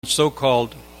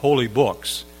so-called holy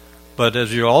books. But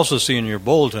as you also see in your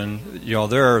bulletin,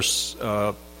 there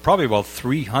are probably about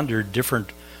 300 different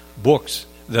books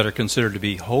that are considered to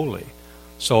be holy.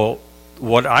 So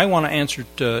what I want to answer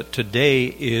today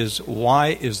is, why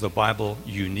is the Bible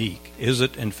unique? Is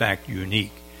it in fact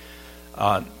unique?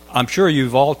 I'm sure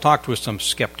you've all talked with some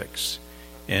skeptics,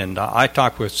 and I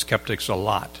talk with skeptics a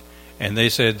lot. And they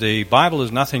said the Bible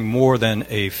is nothing more than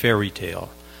a fairy tale.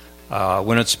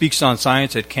 When it speaks on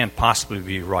science, it can't possibly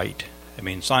be right. I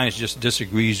mean, science just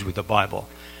disagrees with the Bible.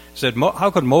 He said,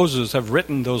 how could Moses have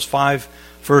written those 5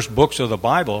 first books of the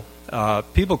Bible?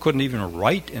 People couldn't even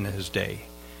write in his day.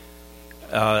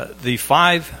 The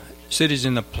 5 cities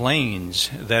in the plains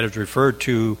that is referred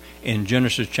to in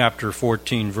Genesis chapter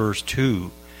 14, verse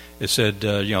 2, it said,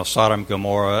 Sodom,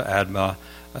 Gomorrah, Admah,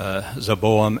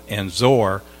 Zeboam, and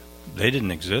Zoar, they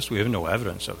didn't exist. We have no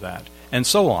evidence of that. And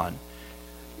so on.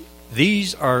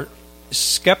 These are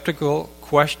skeptical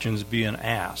questions being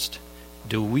asked.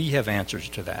 Do we have answers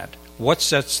to that? What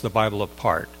sets the Bible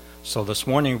apart? So this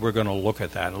morning we're going to look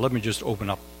at that. And let me just open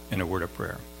up in a word of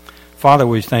prayer. Father,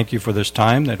 we thank you for this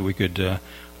time that we could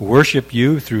worship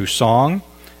you through song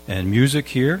and music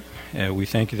here. We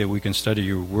thank you that we can study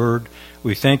your word.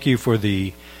 We thank you for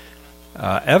the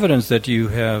evidence that you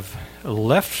have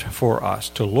left for us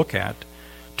to look at,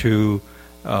 to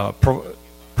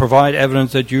provide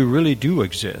evidence that you really do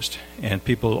exist, and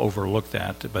people overlook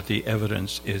that, but the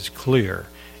evidence is clear,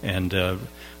 and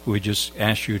we just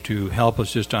ask you to help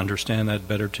us just to understand that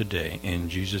better today. In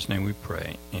Jesus' name we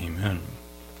pray. Amen.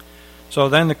 So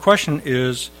then the question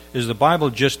is the Bible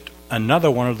just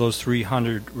another one of those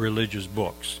 300 religious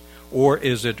books, or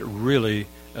is it really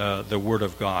the Word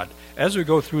of God? As we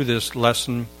go through this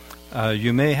lesson,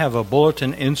 you may have a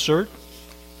bulletin insert,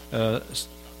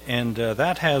 and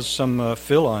that has some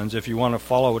fill-ins. If you want to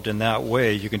follow it in that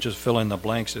way, you can just fill in the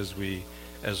blanks as we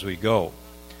go.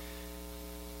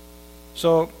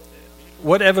 So,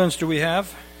 what evidence do we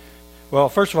have? Well,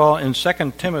 first of all, in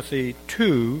 2 Timothy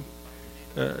 2,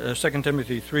 2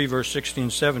 Timothy 3, verse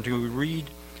 16, 17, we read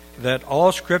that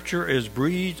all Scripture is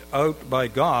breathed out by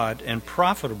God and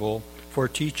profitable for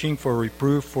teaching, for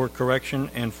reproof, for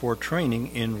correction, and for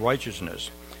training in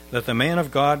righteousness, that the man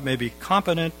of God may be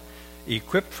competent,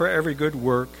 equipped for every good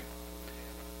work.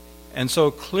 And so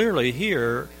clearly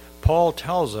here, Paul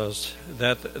tells us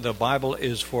that the Bible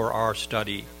is for our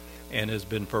study and has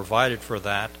been provided for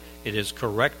that. It is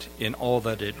correct in all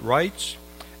that it writes.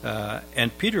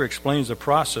 And Peter explains the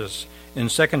process in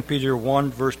 2 Peter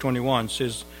 1, verse 21,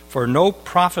 says, "For no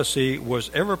prophecy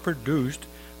was ever produced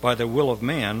by the will of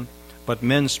man, but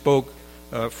men spoke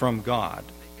from God.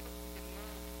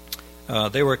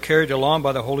 They were carried along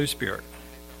by the Holy Spirit."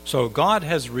 So God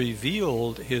has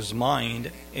revealed his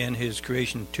mind and his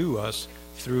creation to us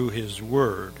through his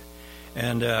word.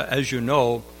 And as you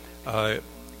know,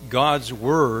 God's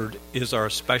word is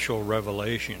our special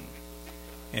revelation.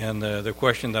 And the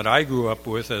question that I grew up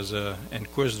with as an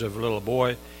inquisitive little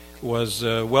boy was,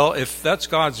 well, if that's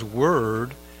God's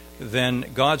word, then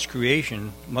God's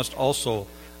creation must also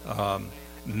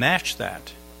match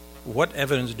that. What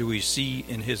evidence do we see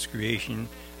in his creation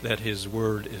that his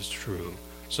word is true?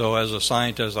 So as a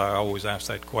scientist, I always ask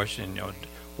that question,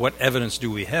 what evidence do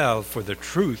we have for the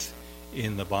truth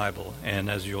in the Bible? And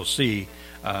as you'll see,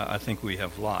 I think we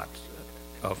have lots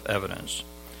of evidence.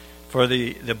 For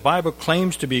the Bible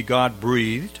claims to be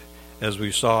God-breathed, as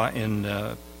we saw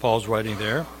in Paul's writing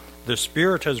there. The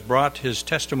Spirit has brought his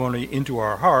testimony into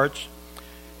our hearts,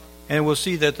 and we'll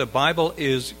see that the Bible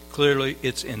is clearly,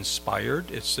 it's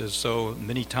inspired. It says so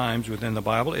many times within the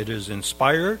Bible. It is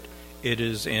inspired. It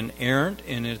is inerrant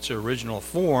in its original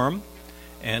form,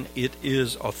 and it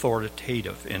is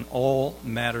authoritative in all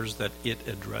matters that it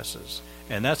addresses.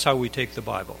 And that's how we take the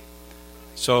Bible.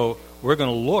 So we're going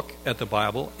to look at the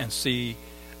Bible and see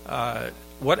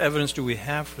what evidence do we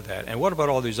have for that. And what about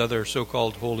all these other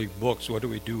so-called holy books? What do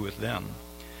we do with them?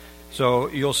 So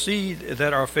you'll see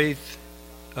that our faith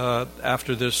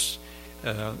after this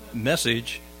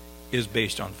message is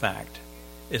based on fact.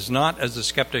 It's not, as the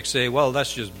skeptics say, well,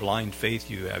 that's just blind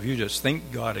faith you have. You just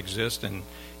think God exists and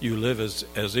you live as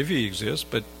if he exists.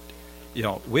 But,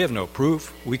 we have no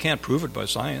proof. We can't prove it by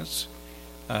science.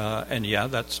 And yeah,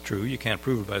 that's true. You can't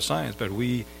prove it by science. But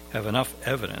we have enough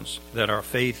evidence that our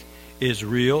faith is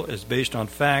real, is based on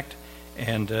fact,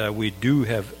 and we do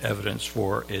have evidence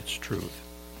for its truth.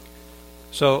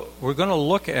 So we're going to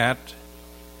look at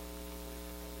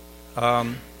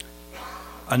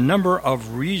a number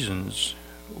of reasons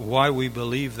why we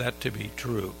believe that to be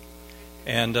true.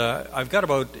 And I've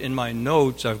got in my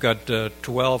notes, I've got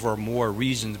 12 or more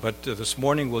reasons, but this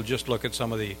morning we'll just look at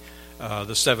some of the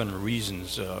the 7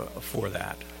 reasons for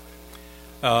that.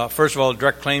 First of all,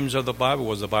 direct claims of the Bible.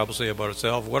 What does the Bible say about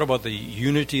itself? What about the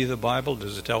unity of the Bible?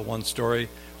 Does it tell one story?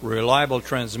 Reliable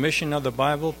transmission of the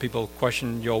Bible. People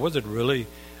question, was it really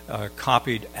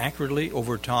copied accurately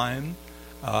over time?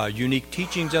 Unique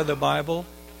teachings of the Bible.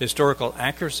 Historical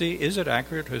accuracy. Is it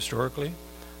accurate historically?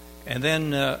 And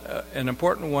then an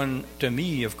important one to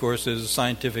me, of course, is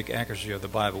scientific accuracy of the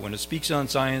Bible. When it speaks on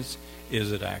science,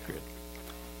 is it accurate?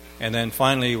 And then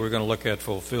finally, we're going to look at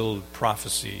fulfilled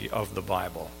prophecy of the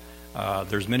Bible.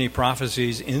 There's many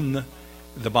prophecies in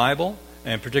the Bible,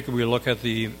 and particularly we look at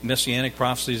the messianic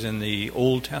prophecies in the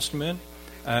Old Testament.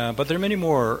 But there are many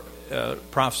more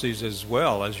prophecies as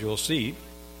well, as you'll see.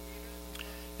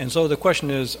 And so the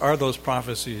question is, are those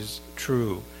prophecies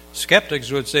true?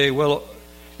 Skeptics would say, well,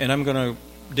 and I'm going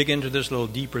to dig into this a little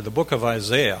deeper, the book of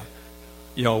Isaiah,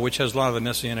 which has a lot of the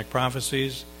messianic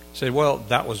prophecies, say, well,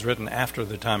 that was written after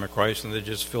the time of Christ, and they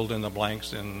just filled in the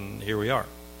blanks, and here we are.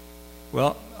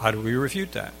 Well, how do we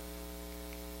refute that?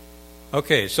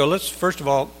 Okay, so let's first of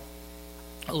all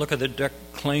look at the direct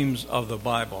claims of the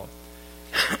Bible.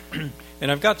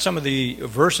 And I've got some of the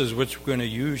verses which we're going to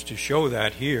use to show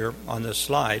that here on this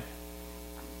slide,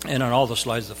 and on all the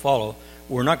slides that follow.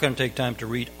 We're not going to take time to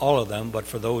read all of them, but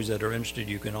for those that are interested,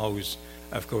 you can always,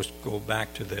 of course, go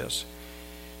back to this.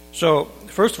 So,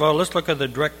 first of all, let's look at the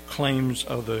direct claims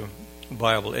of the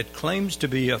Bible. It claims to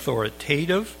be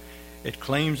authoritative. It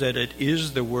claims that it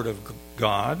is the Word of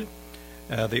God.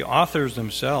 The authors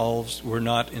themselves were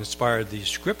not inspired. The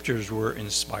Scriptures were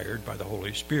inspired by the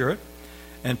Holy Spirit.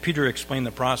 And Peter explained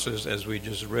the process as we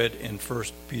just read in 2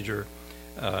 Peter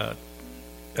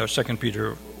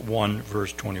 1,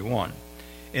 verse 21.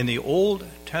 In the Old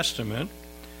Testament,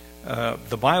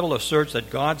 the Bible asserts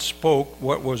that God spoke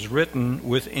what was written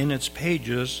within its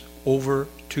pages over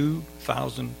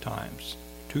 2,000 times.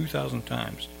 2,000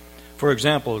 times. For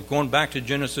example, going back to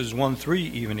Genesis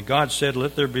 1:3 even, God said,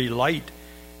 "Let there be light,"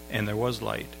 and there was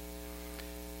light.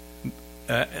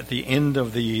 At the end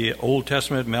of the Old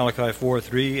Testament, Malachi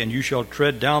 4:3, "And you shall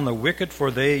tread down the wicked,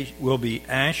 for they will be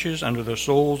ashes under the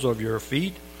soles of your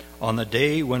feet on the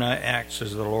day when I act,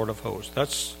 says the Lord of hosts."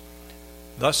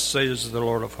 Thus says the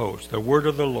Lord of hosts, the word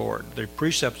of the Lord, the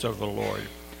precepts of the Lord.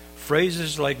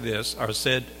 Phrases like this are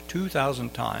said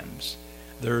 2,000 times.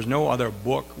 There is no other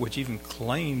book which even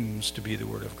claims to be the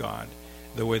Word of God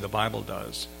the way the Bible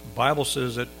does. The Bible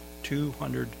says it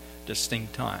 200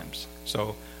 distinct times.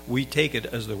 So we take it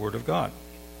as the Word of God.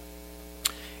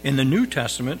 In the New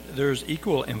Testament, there's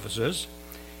equal emphasis.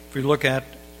 If we look at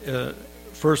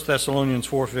 1 Thessalonians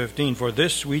 4:15, "For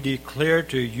this we declare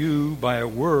to you by a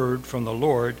word from the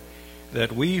Lord,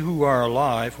 that we who are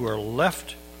alive, who are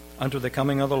left unto the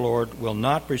coming of the Lord, will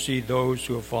not precede those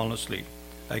who have fallen asleep."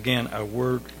 Again, a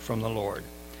word from the Lord.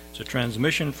 It's a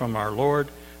transmission from our Lord.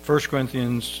 1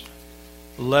 Corinthians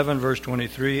 11, verse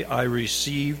 23, "I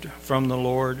received from the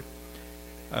Lord."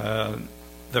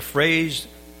 The phrase,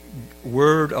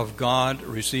 "word of God,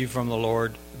 received from the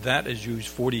Lord," that is used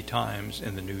 40 times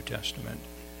in the New Testament.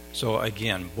 So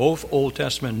again, both Old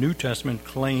Testament and New Testament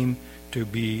claim to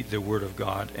be the Word of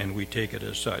God, and we take it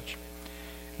as such.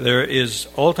 There is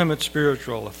ultimate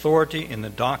spiritual authority in the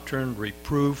doctrine,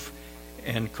 reproof,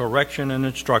 and correction and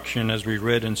instruction, as we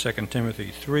read in 2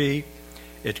 Timothy 3.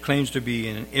 It claims to be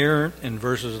inerrant in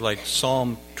verses like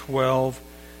Psalm 12,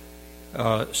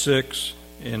 6,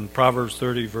 in Proverbs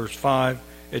 30, verse 5.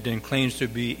 It then claims to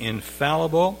be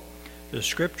infallible. The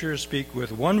Scriptures speak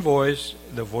with one voice,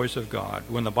 the voice of God.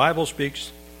 When the Bible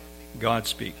speaks, God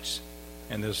speaks.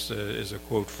 And this is a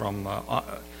quote from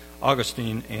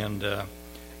Augustine and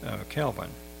Calvin.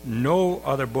 No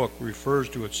other book refers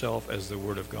to itself as the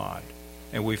Word of God.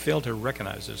 And we fail to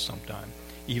recognize this sometimes.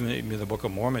 Even in the Book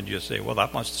of Mormon, you say, well,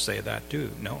 that must say that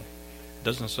too. No, it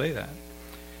doesn't say that.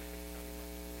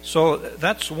 So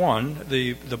that's one.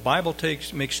 The Bible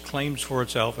makes claims for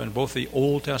itself in both the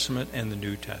Old Testament and the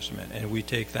New Testament, and we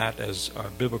take that as our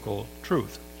biblical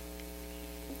truth.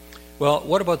 Well,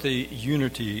 what about the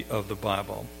unity of the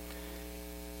Bible?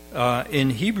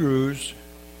 In Hebrews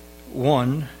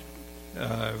 1,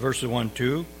 verses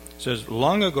 1-2, it says,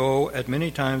 "Long ago, at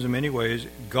many times in many ways,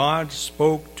 God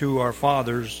spoke to our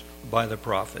fathers by the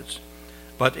prophets.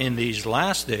 But in these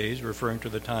last days," referring to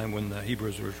the time when the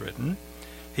Hebrews was written,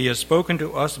 "He has spoken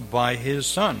to us by His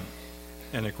Son."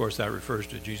 And of course that refers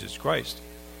to Jesus Christ,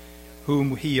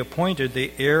 "whom He appointed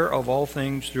the heir of all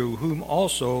things, through whom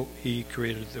also He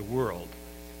created the world."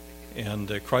 And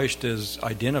Christ is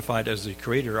identified as the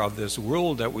creator of this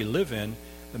world that we live in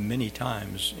many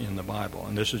times in the Bible,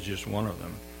 and this is just one of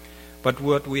them. But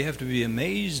what we have to be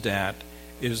amazed at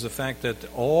is the fact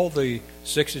that all the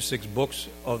 66 books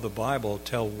of the Bible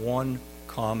tell one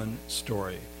common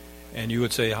story. And you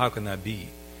would say, how can that be?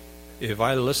 If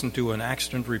I listened to an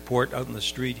accident report out in the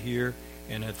street here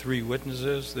and had 3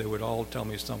 witnesses, they would all tell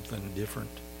me something different.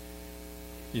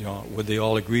 Would they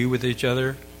all agree with each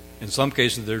other? In some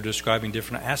cases, they're describing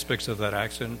different aspects of that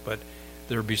accident, but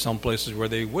there would be some places where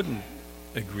they wouldn't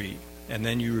agree. And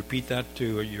then you repeat that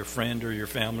to your friend or your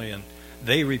family, and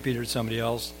they repeat it to somebody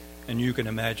else, and you can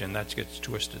imagine that gets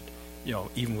twisted,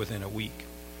 even within a week.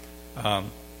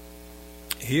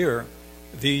 Here,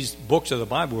 these books of the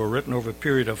Bible were written over a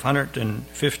period of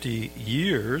 150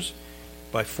 years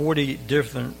by 40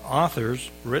 different authors,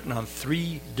 written on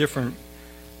 3 different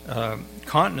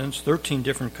continents, 13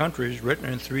 different countries, written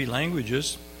in 3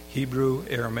 languages, Hebrew,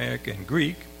 Aramaic, and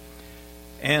Greek,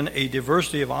 and a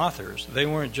diversity of authors. They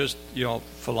weren't just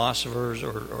philosophers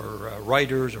or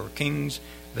writers or kings.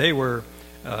 They were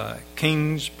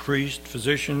kings, priests,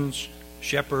 physicians,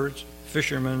 shepherds,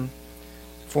 fishermen,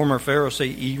 former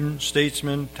Pharisee, even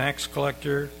statesman, tax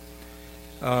collector,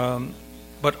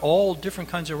 but all different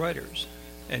kinds of writers,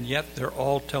 and yet they're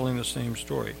all telling the same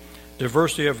story.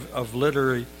 Diversity of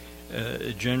literary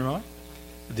genre.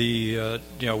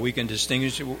 We can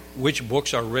distinguish which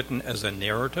books are written as a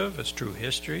narrative, as true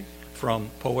history, from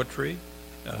poetry,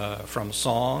 from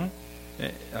song,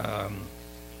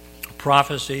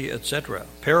 prophecy, etc.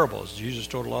 Parables. Jesus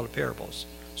told a lot of parables.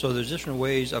 So there's different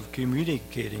ways of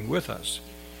communicating with us,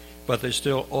 but they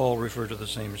still all refer to the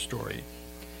same story.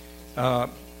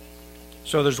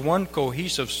 So there's one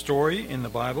cohesive story in the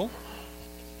Bible.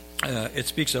 It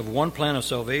speaks of one plan of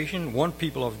salvation, one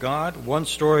people of God, one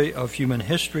story of human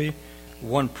history,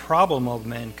 one problem of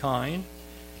mankind,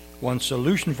 one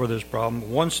solution for this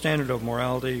problem, one standard of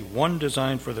morality, one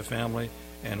design for the family,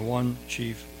 and one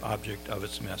chief object of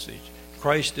its message.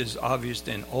 Christ is obvious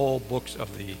in all books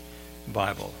of the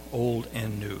Bible, Old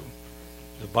and New.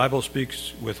 The Bible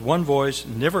speaks with one voice,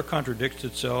 never contradicts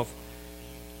itself.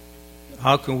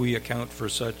 How can we account for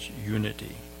such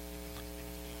unity?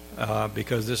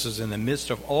 Because this is in the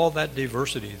midst of all that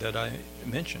diversity that I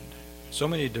mentioned. So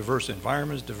many diverse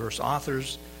environments, diverse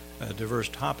authors, diverse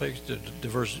topics,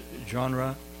 diverse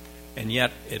genre, and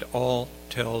yet it all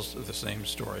tells the same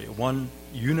story. One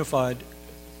unified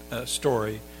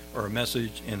story or a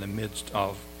message in the midst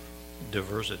of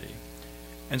diversity.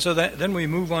 And so then we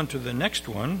move on to the next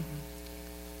one,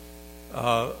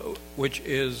 which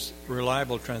is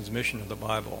reliable transmission of the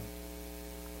Bible.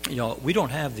 We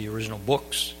don't have the original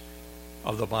books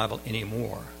of the Bible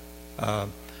anymore.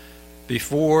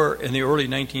 Before, in the early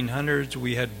 1900s,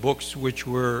 we had books which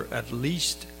were at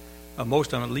least, most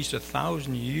of them at least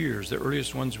 1,000 years. The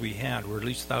earliest ones we had were at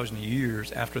least 1,000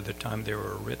 years after the time they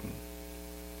were written.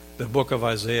 The book of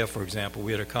Isaiah, for example,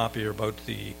 we had a copy about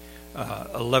the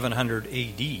 1100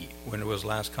 A.D. when it was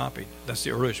last copied. That's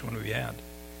the earliest one we had.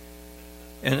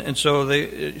 And so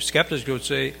skeptics would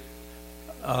say,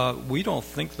 we don't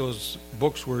think those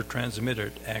books were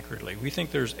transmitted accurately. We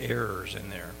think there's errors in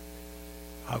there.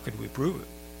 How could we prove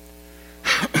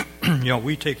it?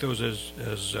 We take those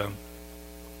as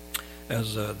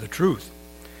the truth.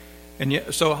 And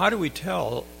yet, so how do we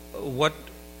tell what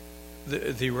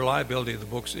the reliability of the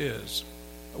books is?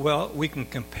 Well, we can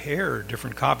compare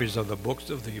different copies of the books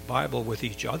of the Bible with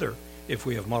each other if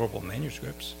we have multiple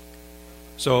manuscripts.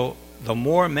 So the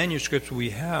more manuscripts we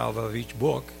have of each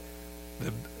book,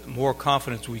 the more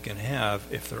confidence we can have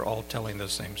if they're all telling the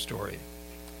same story.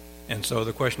 And so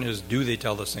the question is, do they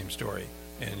tell the same story?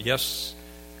 And yes,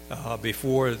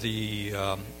 before the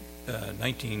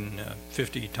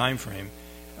 1950 time frame,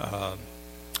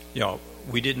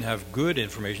 we didn't have good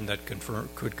information that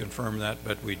could confirm that,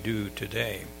 but we do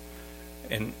today.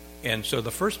 And so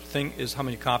the first thing is, how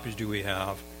many copies do we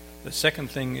have? The second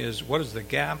thing is, what is the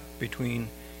gap between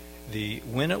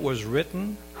when it was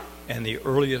written and the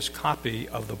earliest copy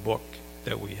of the book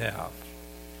that we have?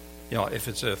 If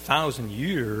it's 1,000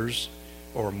 years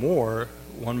or more,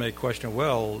 one may question,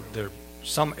 well,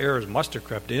 some errors must have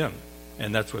crept in,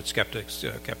 and that's what skeptics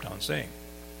kept on saying.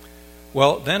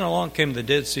 Well, then along came the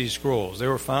Dead Sea Scrolls. They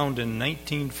were found in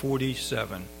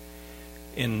 1947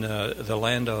 in the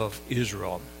land of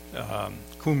Israel,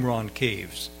 Qumran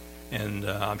Caves, and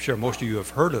I'm sure most of you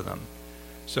have heard of them.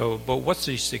 But what's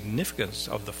the significance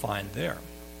of the find there?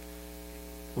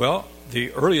 Well,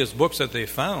 the earliest books that they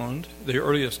found, the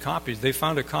earliest copies, they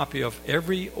found a copy of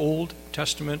every Old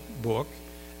Testament book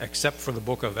except for the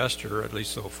book of Esther, at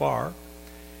least so far.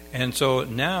 And so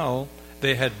now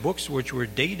they had books which were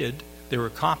dated, they were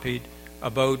copied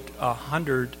about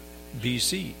 100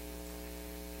 BC,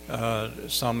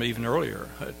 some even earlier,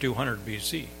 200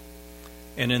 BC.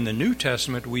 And in the New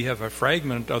Testament, we have a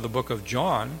fragment of the book of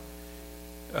John,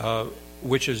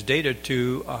 which is dated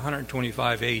to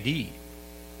 125 A.D.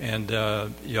 And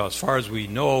as far as we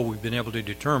know, we've been able to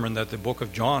determine that the book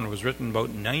of John was written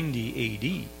about 90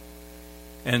 A.D.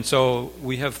 And so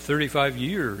we have 35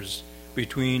 years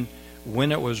between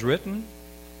when it was written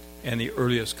and the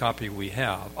earliest copy we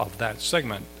have of that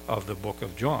segment of the book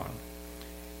of John.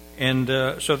 And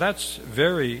so that's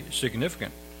very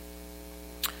significant.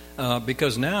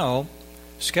 Because now,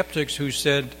 skeptics who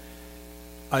said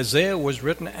Isaiah was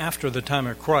written after the time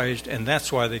of Christ, and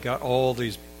that's why they got all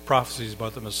these prophecies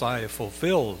about the Messiah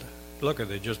fulfilled. Look,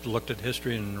 they just looked at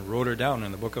history and wrote it down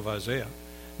in the book of Isaiah.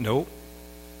 No,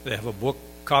 they have a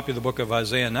copy of the book of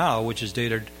Isaiah now, which is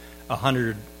dated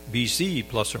 100 BC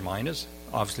plus or minus,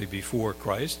 obviously before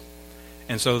Christ.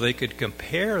 And so they could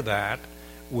compare that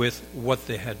with what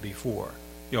they had before,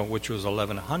 which was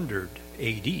 1100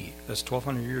 A.D. That's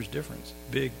 1,200 years difference,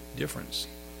 big difference.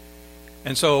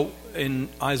 And so in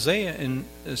Isaiah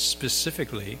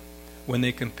specifically, when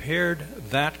they compared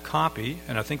that copy,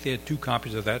 and I think they had 2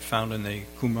 copies of that found in the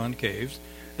Qumran caves,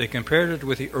 they compared it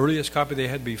with the earliest copy they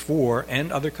had before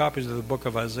and other copies of the book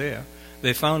of Isaiah.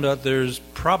 They found out there's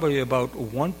probably about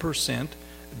 1%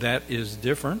 that is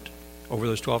different over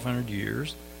those 1,200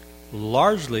 years.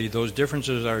 Largely, those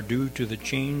differences are due to the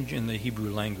change in the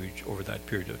Hebrew language over that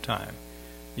period of time.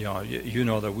 You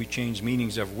know that we change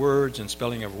meanings of words and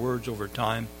spelling of words over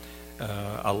time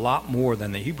a lot more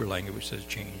than the Hebrew language has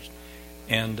changed.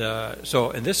 And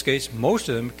so in this case, most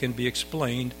of them can be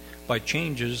explained by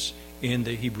changes in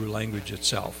the Hebrew language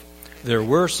itself. There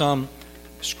were some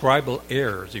scribal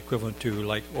errors equivalent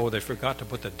to they forgot to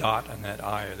put the dot on that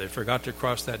I, or they forgot to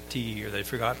cross that T, or they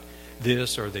forgot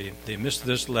this, or they missed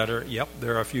this letter. Yep,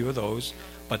 there are a few of those,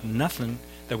 but nothing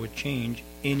that would change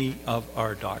any of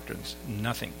our doctrines.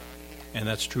 Nothing. And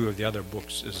that's true of the other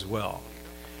books as well.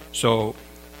 So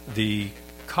the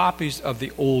copies of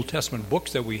the Old Testament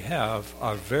books that we have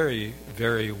are very,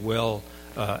 very well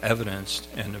evidenced,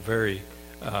 and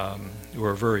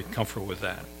we're very comfortable with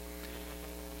that.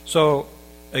 So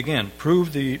again,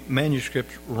 prove the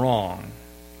manuscript wrong.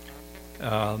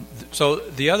 So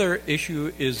the other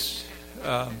issue is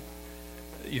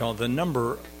the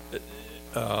number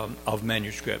of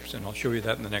manuscripts, and I'll show you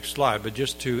that in the next slide. But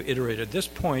just to iterate, at this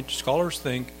point, scholars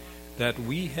think that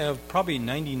we have probably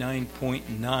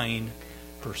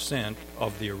 99.9%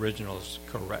 of the originals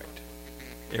correct.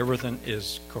 Everything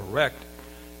is correct,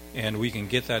 and we can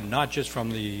get that not just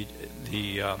from the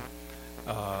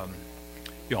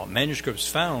manuscripts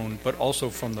found, but also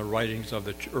from the writings of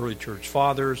the early church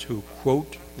fathers who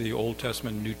quote the Old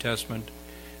Testament and New Testament.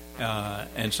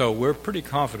 And so we're pretty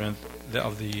confident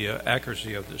of the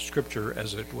accuracy of the Scripture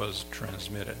as it was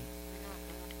transmitted.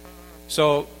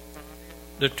 So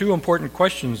the 2 important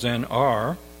questions then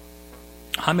are,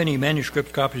 how many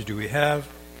manuscript copies do we have,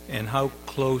 and how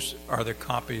close are the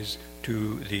copies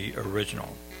to the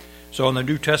original? So in the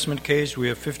New Testament case, we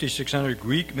have 5,600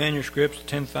 Greek manuscripts,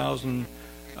 10,000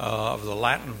 of the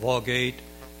Latin Vulgate,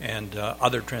 and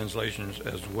other translations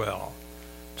as well.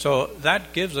 So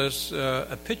that gives us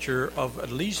a picture of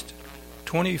at least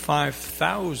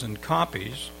 25,000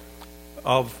 copies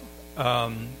of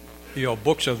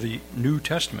books of the New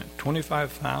Testament.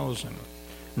 25,000.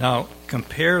 Now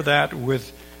compare that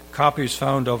with copies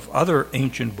found of other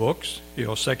ancient books,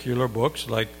 secular books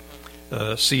like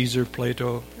Caesar,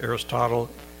 Plato, Aristotle,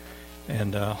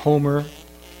 and Homer.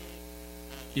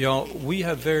 We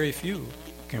have very few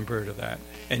compared to that,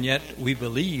 and yet we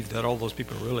believe that all those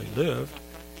people really lived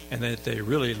and that they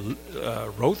really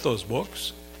wrote those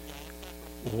books.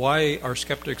 Why are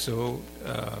skeptics so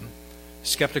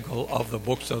skeptical of the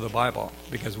books of the Bible?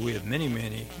 Because we have many,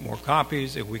 many more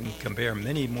copies. If we can compare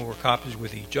many more copies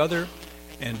with each other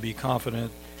and be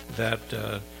confident that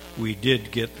we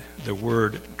did get the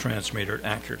word transmitted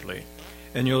accurately.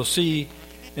 And you'll see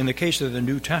in the case of the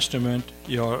New Testament,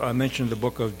 I mentioned the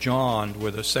book of John,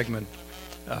 where the segment,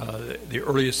 the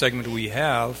earliest segment we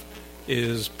have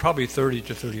is probably 30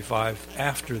 to 35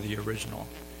 after the original.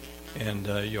 And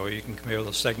you can compare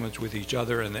the segments with each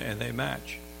other, and they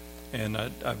match. And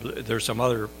there's some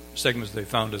other segments they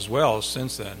found as well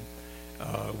since then,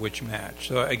 which match.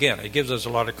 So again, it gives us a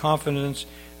lot of confidence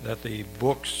that the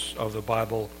books of the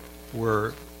Bible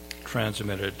were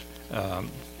transmitted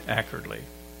accurately.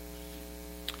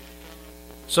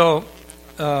 So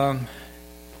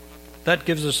that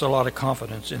gives us a lot of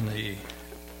confidence in the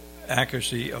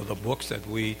accuracy of the books that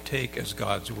we take as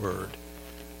God's Word.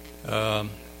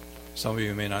 Some of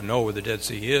you may not know where the Dead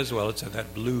Sea is. Well, it's at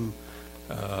that blue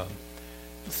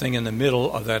thing in the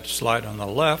middle of that slide on the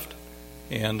left.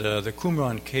 And the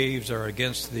Qumran caves are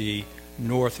against the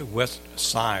northwest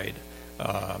side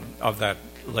of that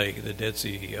lake, the Dead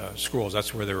Sea Scrolls.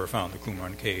 That's where they were found, the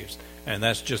Qumran caves. And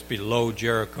that's just below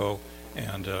Jericho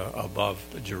and above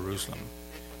Jerusalem.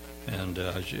 And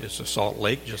it's a salt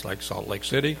lake, just like Salt Lake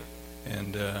City.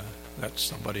 And that's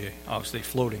somebody obviously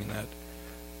floating in that,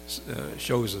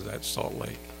 shows us that salt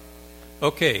lake.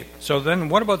 Okay, so then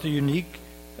what about the unique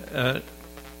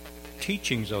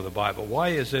teachings of the Bible? Why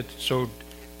is it so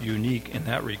unique in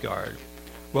that regard?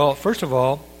 Well, first of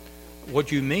all,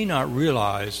 what you may not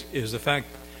realize is the fact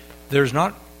there's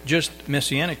not just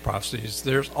messianic prophecies,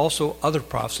 there's also other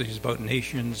prophecies about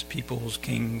nations, peoples,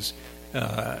 kings,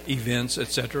 events,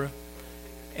 etc.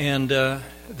 And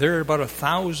there are about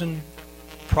 1,000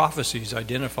 prophecies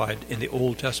identified in the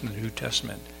Old Testament and New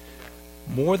Testament.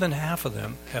 More than half of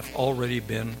them have already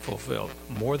been fulfilled.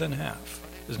 More than half.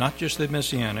 It's not just the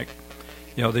messianic.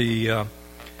 You know, the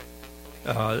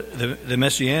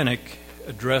messianic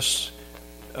address,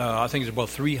 I think it's about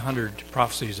 300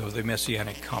 prophecies of the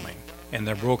messianic coming, and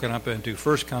they're broken up into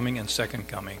first coming and second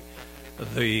coming.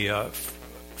 The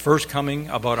first coming,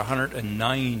 about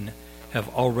 109 have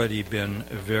already been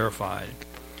verified.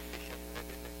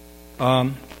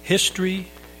 History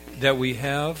that we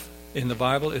have in the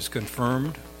Bible is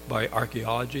confirmed by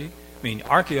archaeology. I mean,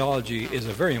 archaeology is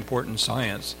a very important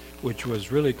science, which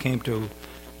really came to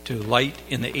light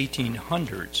in the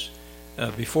 1800s.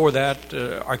 Before that,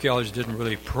 archaeology didn't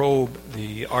really probe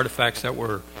the artifacts that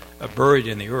were buried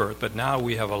in the earth, but now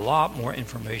we have a lot more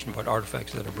information about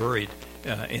artifacts that are buried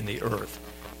in the earth.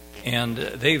 And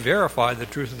they verify the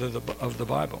truth of the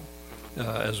Bible,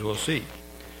 as we'll see.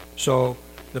 So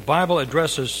the Bible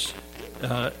addresses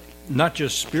not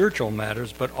just spiritual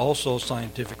matters, but also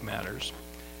scientific matters.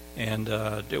 And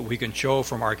we can show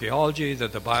from archaeology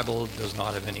that the Bible does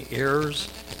not have any errors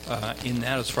in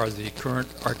that as far as the current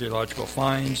archaeological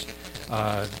finds.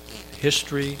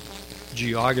 History,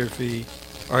 geography,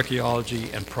 archaeology,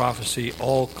 and prophecy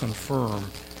all confirm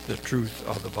the truth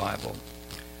of the Bible.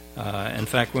 In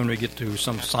fact, when we get to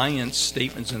some science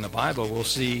statements in the Bible, we'll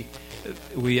see,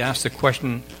 we ask the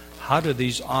question, how do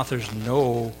these authors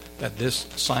know that this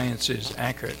science is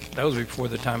accurate? That was before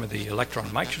the time of the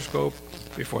electron microscope,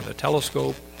 before the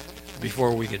telescope,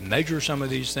 before we could measure some of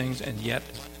these things, and yet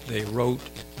they wrote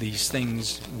these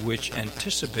things which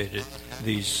anticipated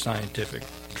these scientific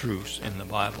truths in the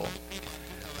Bible.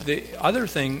 The other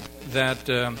thing that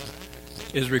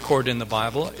is recorded in the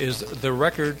Bible is the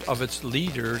record of its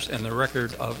leaders and the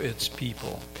record of its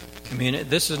people. I mean,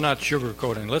 this is not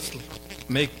sugarcoating. Let's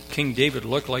make King David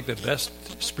look like the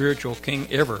best spiritual king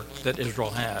ever that Israel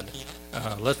had.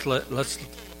 Let's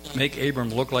make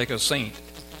Abram look like a saint,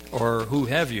 or who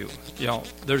have you. You know,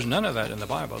 there's none of that in the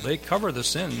Bible. They cover the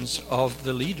sins of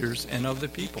the leaders and of the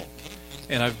people.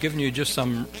 And I've given you just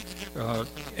some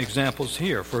examples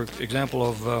here. For example,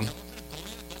 of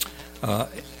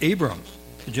Abram,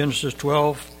 Genesis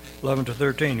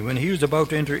 12:11-13. When he was about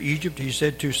to enter Egypt, he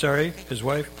said to Sarai, his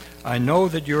wife, I know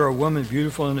that you're a woman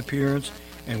beautiful in appearance,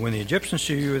 and when the Egyptians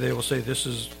see you, they will say, this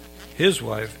is his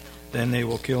wife. Then they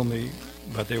will kill me,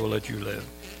 but they will let you live.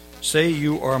 Say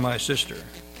you are my sister.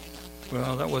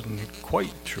 Well, that wasn't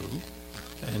quite true,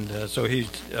 and so he's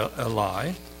a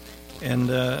lie. And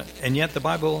yet the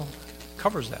Bible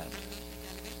covers that.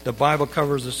 The Bible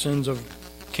covers the sins of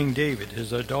King David,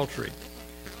 his adultery.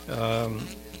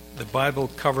 The Bible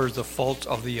covers the faults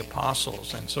of the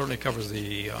apostles, and certainly covers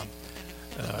the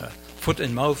foot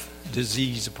and mouth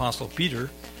disease Apostle Peter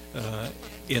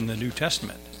in the New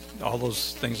Testament. All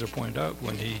those things are pointed out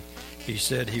when he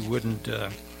said he wouldn't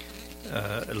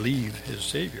leave his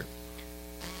Savior.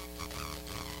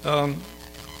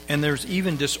 And there's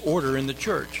even disorder in the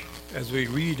church. As we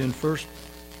read in 1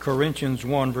 Corinthians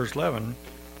 1, verse 11,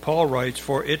 Paul writes,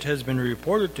 For it has been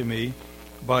reported to me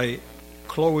by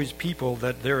Chloe's people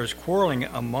that there is quarreling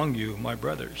among you, my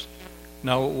brothers.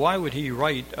 Now, why would he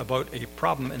write about a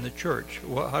problem in the church?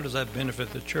 How does that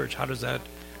benefit the church? How does that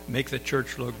make the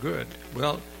church look good?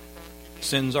 Well,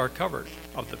 sins are covered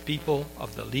of the people,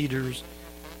 of the leaders,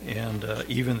 and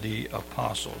even the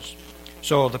apostles.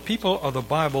 So the people of the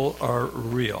Bible are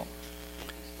real.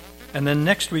 And then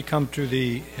next we come to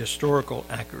the historical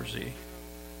accuracy.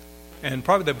 And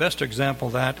probably the best example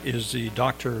of that is the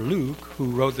Dr. Luke,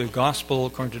 who wrote the Gospel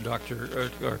according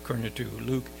to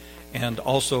Luke, and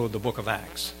also the book of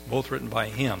Acts, both written by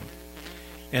him.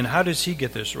 And how does he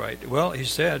get this right? Well, he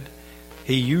said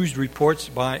he used reports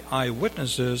by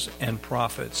eyewitnesses and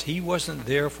prophets. He wasn't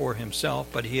there for himself,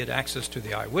 but he had access to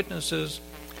the eyewitnesses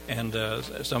and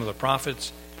some of the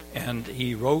prophets, and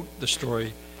he wrote the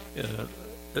story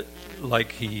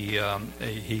like he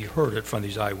heard it from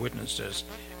these eyewitnesses.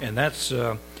 And that's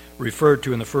referred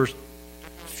to in the first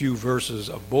few verses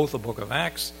of both the book of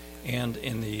Acts and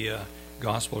in the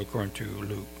Gospel according to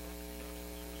Luke.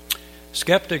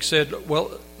 Skeptics said,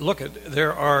 well, look,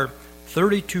 there are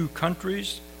 32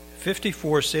 countries,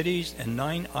 54 cities, and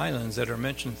 9 islands that are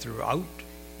mentioned throughout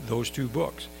those two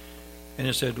books. And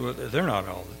it said, well, they're not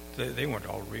all, they weren't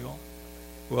all real.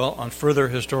 Well, on further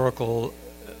historical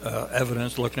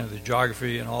evidence, looking at the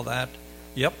geography and all that,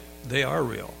 yep, they are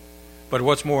real. But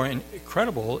what's more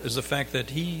incredible is the fact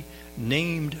that he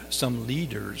named some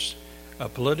leaders,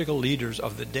 political leaders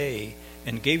of the day,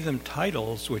 and gave them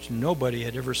titles which nobody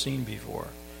had ever seen before.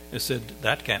 It said,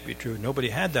 that can't be true. Nobody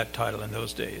had that title in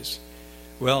those days.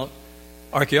 Well,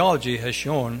 archaeology has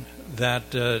shown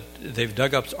that they've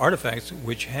dug up artifacts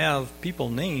which have people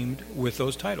named with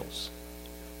those titles.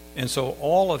 And so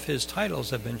all of his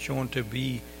titles have been shown to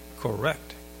be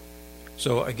correct.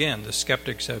 So again, the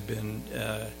skeptics have been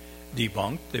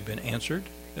debunked. They've been answered.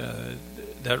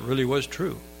 That really was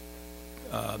true.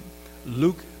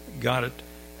 Luke got it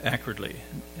accurately.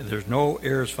 There's no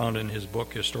errors found in his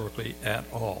book historically at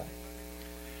all.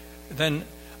 Then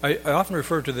I often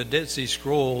refer to the Dead Sea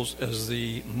Scrolls as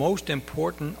the most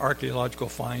important archaeological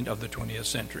find of the 20th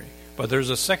century. But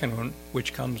there's a second one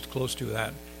which comes close to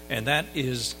that, and that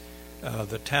is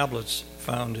the tablets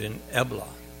found in Ebla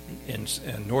in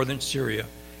northern Syria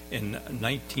in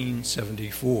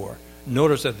 1974.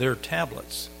 Notice that they're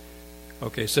tablets.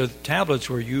 Okay, so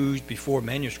tablets were used before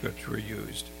manuscripts were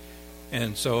used.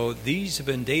 And so these have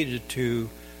been dated to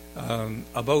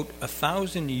about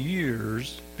 1,000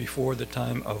 years before the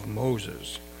time of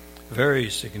Moses. Very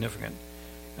significant.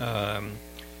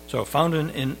 So found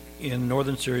in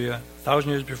northern Syria, 1,000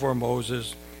 years before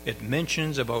Moses. It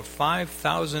mentions about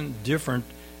 5,000 different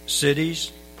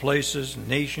cities, places,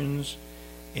 nations,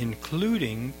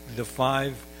 including the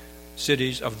 5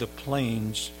 cities of the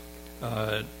plains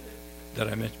that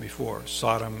I mentioned before: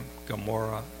 Sodom,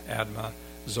 Gomorrah, Admah,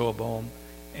 Zeboim,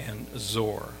 and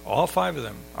Zor. All 5 of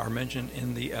them are mentioned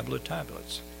in the Ebla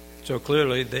tablets. So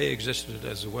clearly they existed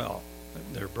as well.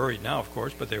 They're buried now, of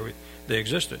course, but they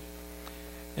existed.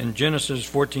 In Genesis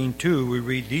 14:2, we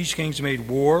read, "These kings made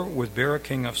war with Bera,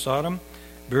 king of Sodom,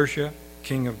 Birsha,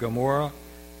 king of Gomorrah,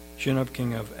 Shinab,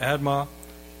 king of Admah,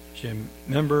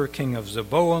 Shemember, king of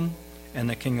Zeboim, and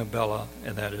the king of Bela,"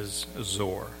 and that is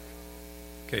Zor.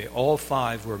 Okay, all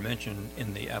 5 were mentioned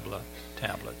in the Ebla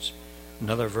tablets.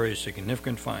 Another very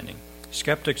significant finding.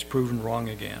 Skeptics proven wrong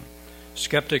again.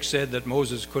 Skeptics said that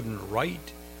Moses couldn't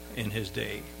write in his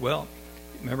day. Well,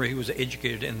 remember, he was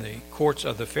educated in the courts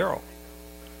of the Pharaoh.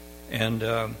 And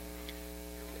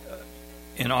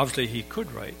obviously he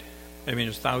could write. I mean, it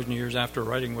was 1,000 years after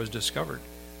writing was discovered.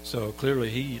 So clearly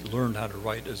he learned how to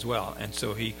write as well. And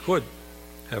so he could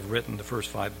have written the first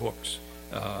 5 books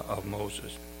of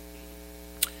Moses.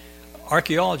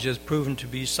 Archaeology has proven to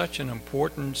be such an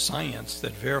important science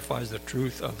that verifies the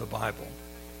truth of the Bible.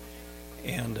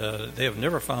 And they have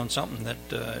never found something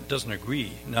that doesn't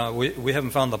agree. Now, we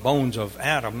haven't found the bones of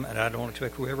Adam, and I don't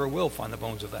expect we ever will find the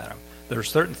bones of Adam. There are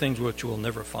certain things which we'll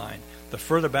never find. The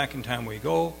further back in time we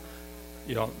go,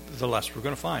 the less we're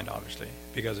going to find, obviously,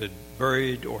 because it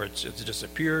buried or it's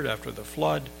disappeared after the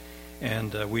flood,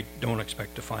 and we don't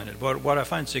expect to find it. But what I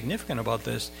find significant about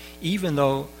this, even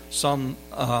though some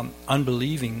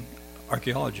unbelieving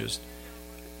archaeologists,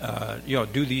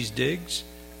 do these digs,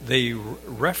 they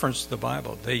reference the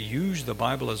Bible. They use the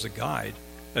Bible as a guide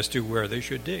as to where they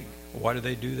should dig. Why do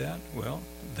they do that? Well,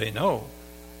 they know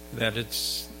that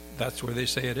that's where they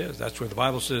say it is. That's where the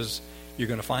Bible says you're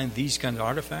going to find these kinds of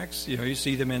artifacts. You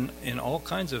see them in all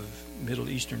kinds of Middle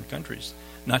Eastern countries,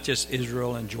 not just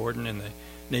Israel and Jordan and the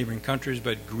neighboring countries,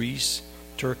 but Greece,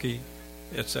 Turkey,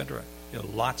 etc.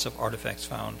 Lots of artifacts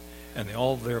found, and they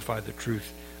all verify the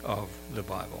truth of the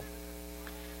Bible.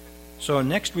 So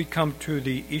next we come to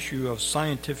the issue of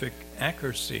scientific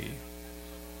accuracy.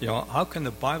 How can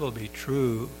the Bible be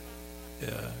true?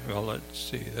 Well, let's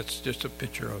see. That's just a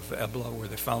picture of Ebla where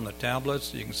they found the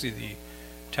tablets. You can see the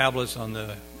tablets on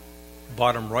the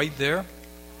bottom right there.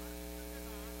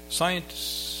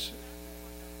 Science.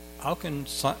 How can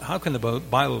the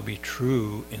Bible be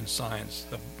true in science?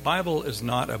 The Bible is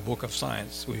not a book of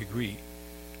science. We agree,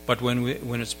 but when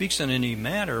it speaks on any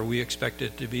matter, we expect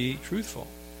it to be truthful.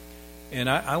 And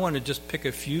I want to just pick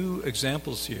a few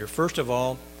examples here. First of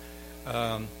all,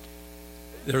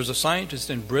 there was a scientist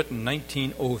in Britain,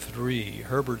 1903,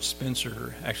 Herbert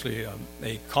Spencer, actually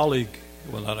a colleague,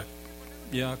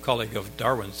 colleague of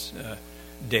Darwin's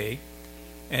day,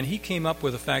 and he came up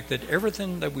with the fact that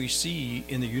everything that we see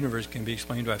in the universe can be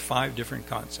explained by 5 different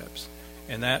concepts.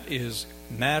 and that is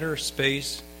matter,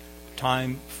 space,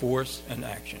 time, force, and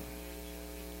action.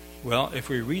 Well, if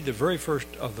we read the very first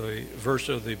of the verse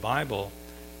of the Bible,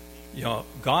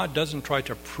 God doesn't try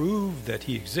to prove that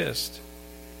he exists.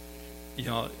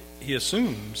 He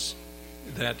assumes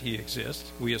that he exists.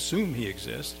 We assume he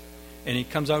exists. And he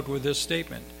comes out with this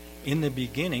statement. In the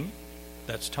beginning,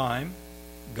 that's time,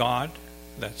 God,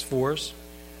 that's force,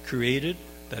 created,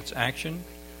 that's action,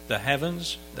 the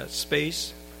heavens, that's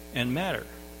space, and matter.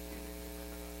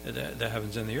 The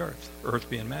heavens and the earth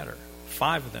being matter.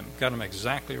 5 of them, got them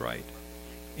exactly right.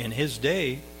 In his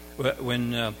day,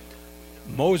 when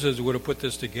Moses would have put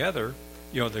this together,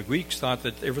 the Greeks thought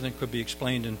that everything could be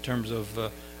explained in terms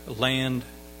of land,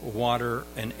 water,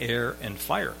 and air, and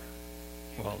fire.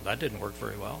 Well, that didn't work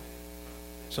very well.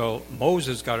 So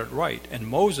Moses got it right, and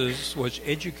Moses was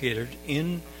educated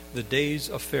in the days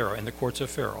of Pharaoh, in the courts of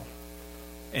Pharaoh.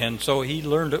 And so he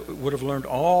would have learned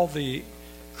all the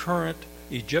current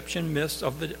Egyptian myths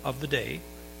of the day,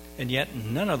 and yet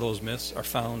none of those myths are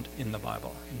found in the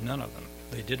Bible. None of them.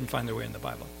 They didn't find their way in the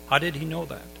Bible. How did he know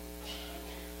that?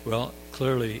 Well,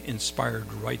 clearly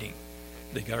inspired writing.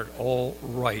 They got it all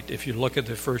right. If you look at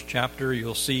the first chapter,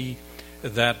 you'll see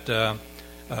that,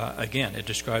 again, it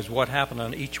describes what happened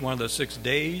on each one of the 6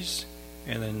 days.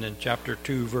 And then in chapter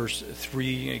 2, verse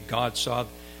 3, God saw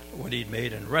what he'd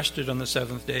made and rested on the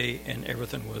 7th day, and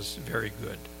everything was very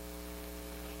good.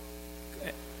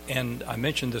 And I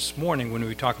mentioned this morning when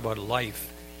we talk about life,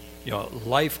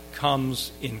 life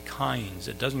comes in kinds.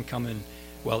 It doesn't come in,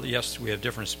 well, yes, we have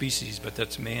different species, but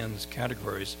that's man's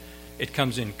categories. It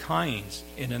comes in kinds.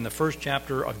 And in the first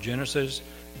chapter of Genesis,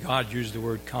 God used the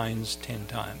word kinds 10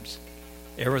 times.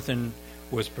 Everything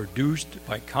was produced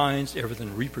by kinds,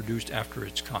 everything reproduced after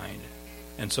its kind.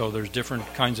 And so there's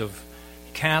different kinds of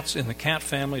cats in the cat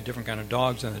family, different kind of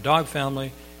dogs in the dog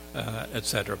family,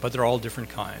 etc. But they're all different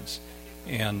kinds.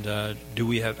 And do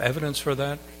we have evidence for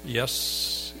that?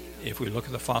 Yes. If we look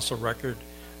at the fossil record,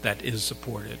 that is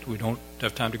supported. We don't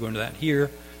have time to go into that here,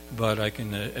 but I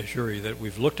can assure you that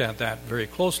we've looked at that very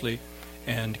closely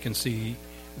and can see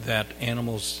that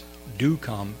animals do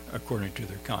come according to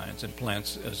their kinds, and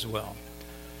plants as well.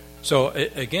 So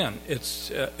again, it's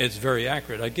very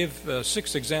accurate. I give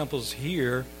 6 examples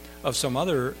here of some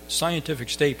other scientific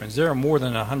statements. There are more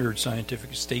than 100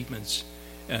 scientific statements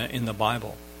in the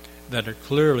Bible that are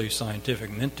clearly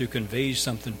scientific, meant to convey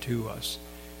something to us.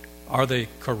 Are they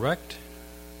correct?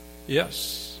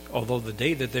 Yes. Although the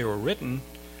day that they were written,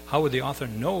 how would the author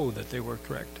know that they were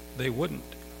correct? They wouldn't.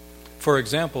 For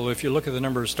example, if you look at the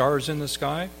number of stars in the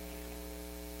sky,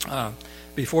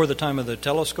 before the time of the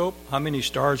telescope, how many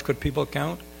stars could people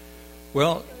count?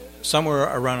 Well, somewhere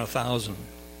around 1,000,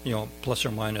 plus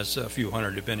or minus a few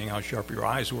hundred, depending how sharp your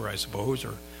eyes were, I suppose,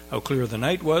 or how clear the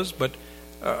night was, but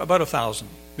about 1,000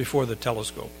 before the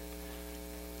telescope.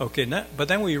 Okay, but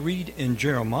then we read in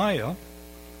Jeremiah,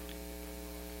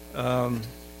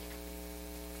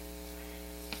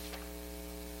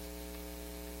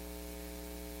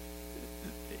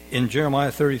 in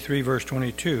Jeremiah 33, verse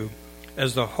 22,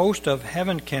 as the host of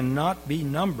heaven cannot be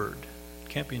numbered.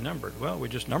 Can't be numbered. Well, we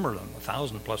just number them,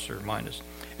 1,000 plus or minus.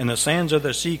 And the sands of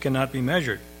the sea cannot be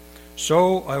measured.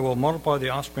 So I will multiply the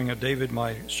offspring of David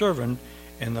my servant,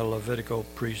 and the Levitical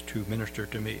priest who minister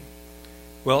to me.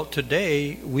 Well,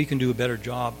 today we can do a better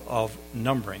job of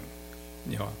numbering,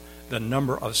 the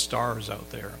number of stars out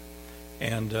there,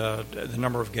 and the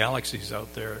number of galaxies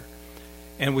out there.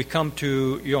 And we come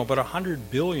to, about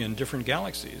 100 billion different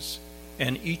galaxies.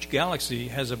 And each galaxy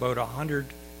has about 100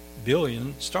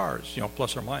 billion stars,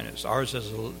 plus or minus. Ours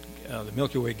has the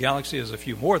Milky Way galaxy has a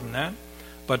few more than that.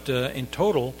 But in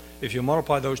total, if you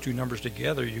multiply those two numbers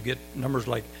together, you get numbers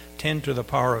like 10 to the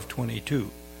power of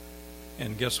 22.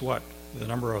 And guess what? The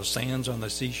number of sands on the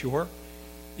seashore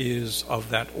is of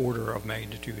that order of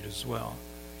magnitude as well.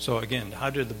 So again, how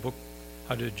did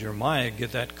Jeremiah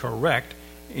get that correct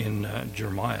in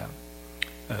Jeremiah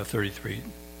 33?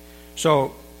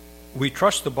 So we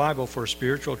trust the Bible for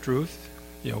spiritual truth.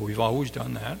 We've always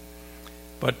done that.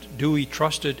 But do we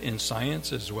trust it in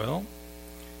science as well?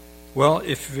 Well,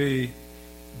 if the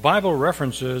Bible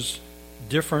references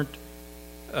different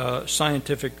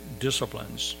scientific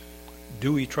disciplines,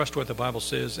 do we trust what the Bible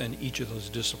says in each of those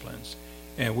disciplines?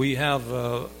 And we have,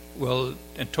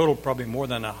 in total, probably more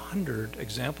than 100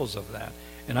 examples of that.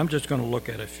 And I'm just going to look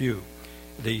at a few.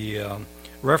 The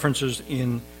references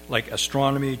in like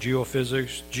astronomy,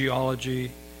 geophysics,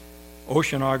 geology,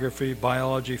 oceanography,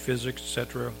 biology, physics,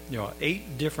 etc.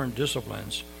 8 different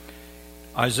disciplines.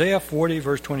 Isaiah 40,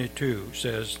 verse 22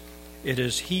 says, "It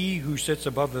is he who sits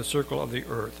above the circle of the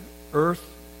earth." Earth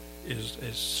is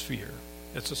a sphere.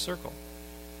 It's a circle.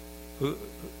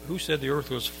 Who said the earth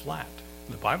was flat?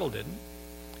 The Bible didn't.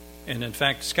 And in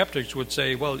fact, skeptics would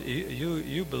say, well,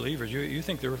 you believers, you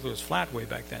think the earth was flat way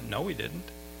back then. No, we didn't.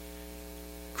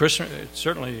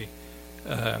 Certainly,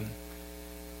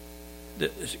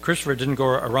 Christopher didn't go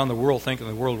around the world thinking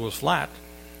the world was flat.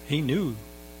 He knew,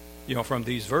 from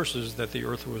these verses that the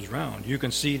earth was round. You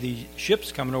can see the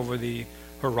ships coming over the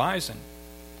horizon.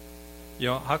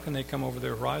 How can they come over the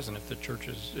horizon if the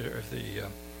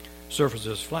surface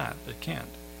is flat? They can't.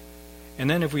 And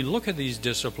then if we look at these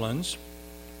disciplines,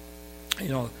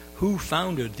 who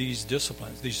founded these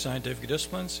disciplines, these scientific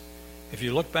disciplines? If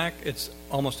you look back, it's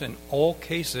almost in all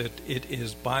cases, it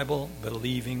is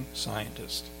Bible-believing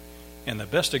scientists. And the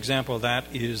best example of that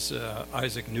is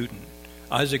Isaac Newton.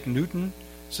 Isaac Newton,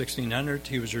 1600,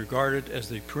 he was regarded as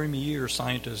the premier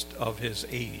scientist of his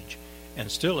age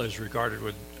and still is regarded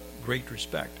with great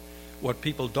respect. What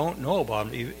people don't know about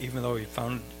him, even though he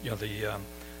found,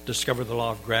 discovered the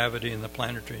law of gravity and the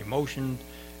planetary motion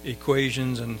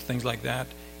equations and things like that,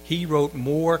 he wrote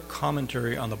more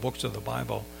commentary on the books of the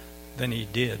Bible than he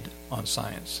did on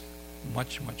science.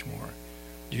 Much, much more.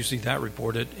 Do you see that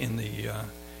reported in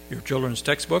your children's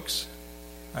textbooks?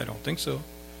 I don't think so.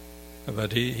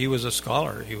 But he was a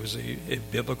scholar. He was a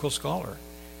biblical scholar.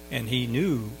 And he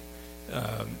knew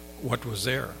what was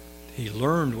there. He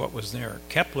learned what was there.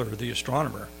 Kepler, the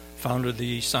astronomer, founded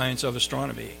the science of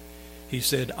astronomy. He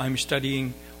said, I'm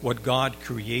studying what God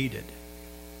created.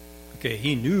 Okay,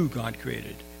 he knew God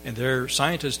created. And there are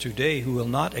scientists today who will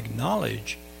not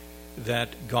acknowledge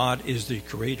that God is the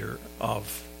creator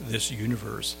of this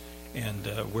universe and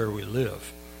where we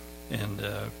live. And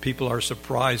people are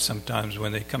surprised sometimes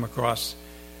when they come across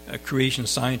creation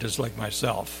scientists like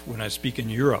myself. When I speak in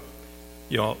Europe,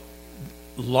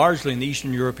 largely in the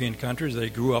Eastern European countries, they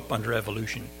grew up under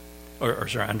evolution,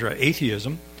 under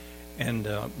atheism and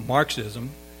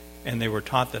Marxism, and they were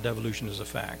taught that evolution is a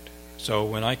fact. So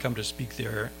when I come to speak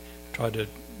there, try to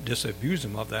disabuse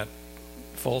them of that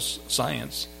false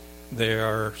science, they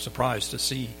are surprised to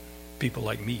see people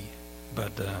like me,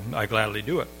 but I gladly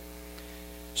do it.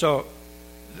 So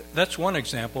that's one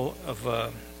example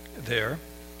of there.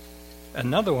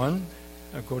 Another one,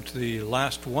 I'll go to the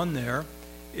last one there,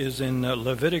 is in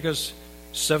Leviticus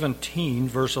 17,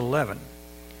 verse 11,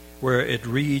 where it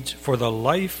reads, for the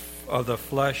life of the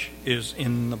flesh is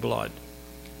in the blood.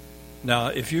 Now,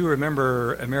 if you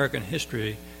remember American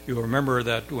history, you'll remember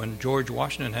that when George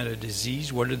Washington had a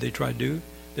disease, what did they try to do?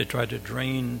 They tried to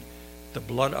drain the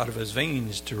blood out of his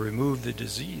veins to remove the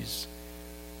disease.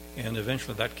 And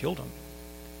eventually that killed him.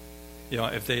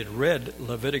 If they had read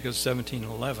Leviticus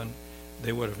 17:11,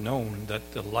 they would have known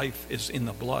that the life is in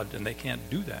the blood, and they can't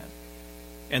do that.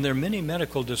 And there are many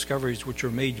medical discoveries which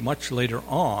were made much later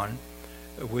on,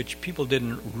 which people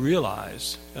didn't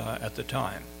realize at the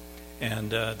time.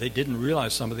 And they didn't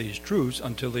realize some of these truths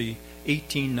until the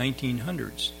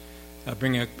 1900s.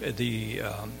 Bring up the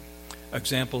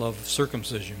example of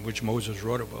circumcision, which Moses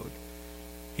wrote about.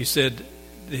 He said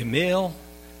the male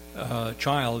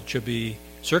child should be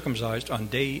circumcised on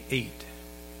day 8.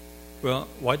 Well,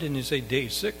 why didn't he say day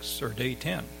 6 or day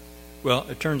 10? Well,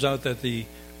 it turns out that the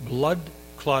blood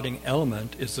clotting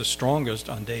element is the strongest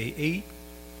on day 8,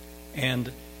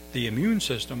 and the immune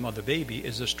system of the baby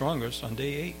is the strongest on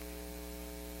day 8.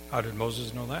 How did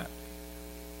Moses know that?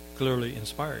 Clearly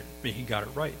inspired. He got it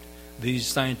right. These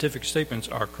scientific statements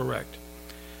are correct.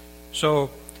 So,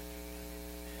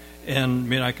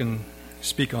 and I can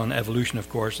speak on evolution, of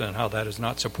course, and how that is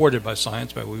not supported by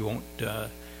science, but we won't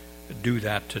do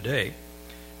that today.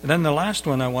 And then the last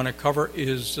one I want to cover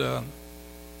is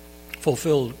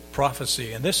fulfilled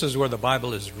prophecy. And this is where the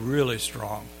Bible is really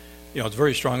strong. It's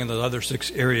very strong in the other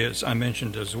 6 areas I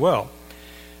mentioned as well.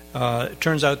 It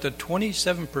turns out that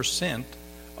 27%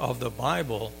 of the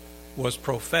Bible was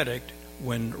prophetic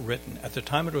when written. At the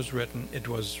time it was written, it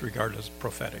was regarded as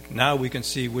prophetic. Now we can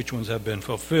see which ones have been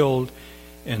fulfilled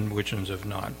and which ones have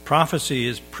not. Prophecy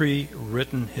is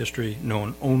pre-written history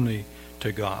known only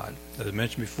to God. As I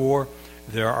mentioned before,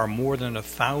 there are more than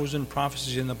 1,000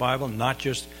 prophecies in the Bible, not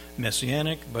just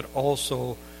messianic, but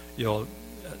also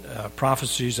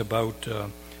prophecies about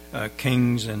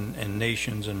kings and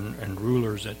nations and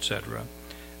rulers, etc.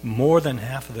 More than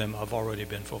half of them have already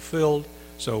been fulfilled,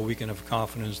 so we can have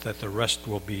confidence that the rest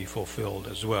will be fulfilled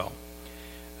as well.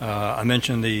 I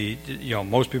mentioned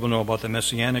most people know about the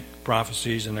messianic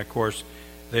prophecies, and of course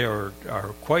they are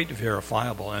quite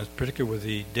verifiable, and particularly with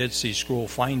the Dead Sea Scroll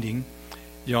finding,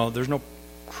 there's no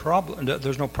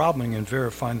problem in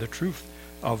verifying the truth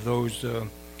of those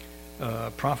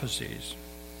prophecies.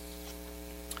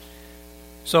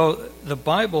 So the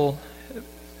Bible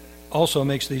also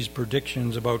makes these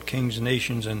predictions about kings,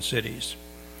 nations, and cities.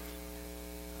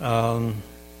 And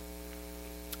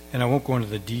I won't go into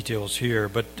the details here,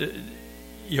 but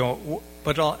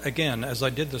again, as I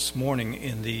did this morning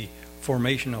in the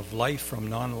formation of life from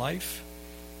non-life,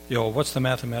 what's the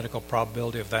mathematical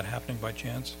probability of that happening by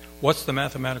chance? What's the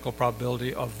mathematical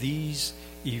probability of these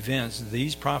events,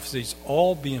 these prophecies,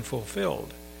 all being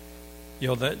fulfilled?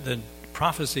 The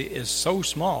prophecy is so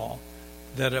small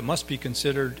that it must be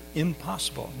considered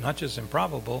impossible, not just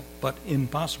improbable, but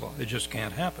impossible. It just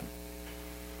can't happen.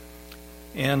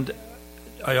 And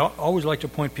I always like to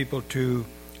point people to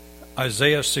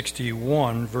Isaiah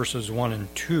 61, verses 1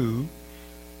 and 2,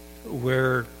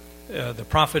 where the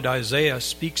prophet Isaiah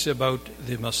speaks about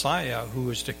the Messiah who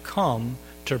is to come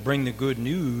to bring the good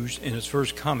news in his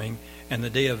first coming and the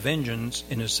day of vengeance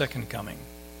in his second coming.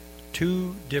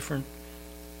 Two different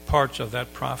parts of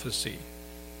that prophecy.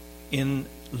 In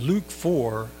Luke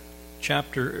 4,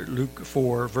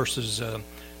 verses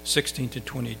 16 to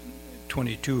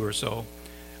 22 or so,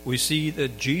 we see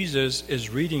that Jesus is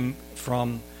reading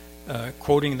from,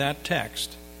 quoting that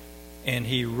text, and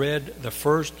he read the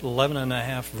first 11 and a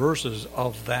half verses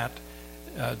of that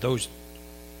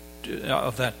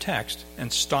text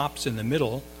and stops in the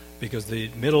middle, because the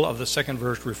middle of the second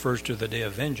verse refers to the day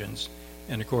of vengeance.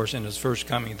 And of course, in his first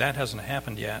coming, that hasn't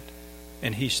happened yet,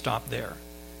 and he stopped there.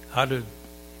 How did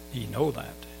he know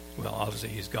that? Well, obviously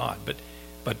he's God,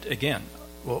 but again,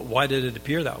 why did it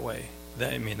appear that way?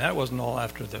 That wasn't all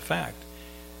after the fact.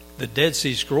 The Dead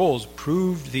Sea Scrolls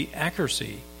proved the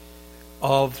accuracy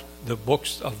of the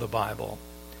books of the Bible,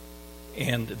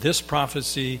 and this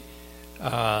prophecy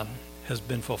has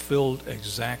been fulfilled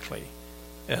exactly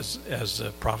as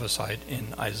prophesied in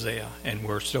Isaiah, and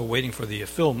we're still waiting for the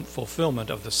fulfillment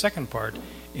of the second part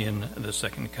in the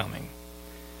second coming.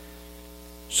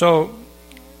 So,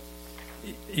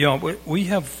 we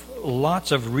have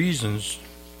lots of reasons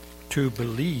to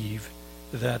believe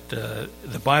that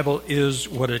the Bible is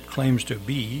what it claims to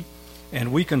be,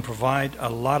 and we can provide a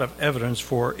lot of evidence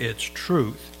for its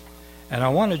truth. And I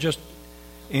want to just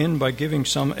end by giving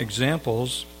some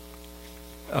examples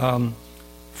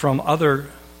from other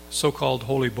so-called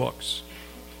holy books.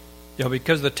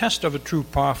 Because the test of a true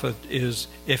prophet is,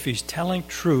 if he's telling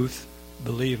truth,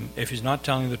 believe him. If he's not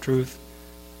telling the truth,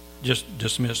 just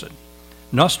dismiss it.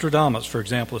 Nostradamus, for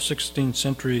example, a 16th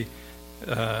century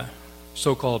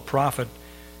so-called prophet,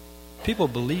 people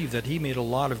believe that he made a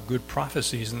lot of good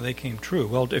prophecies and they came true.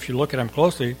 Well, if you look at them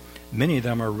closely, many of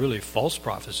them are really false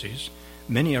prophecies.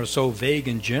 Many are so vague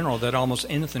and general that almost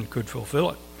anything could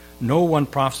fulfill it. No one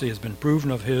prophecy has been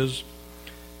proven of his.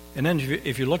 And then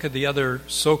if you look at the other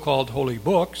so-called holy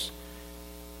books,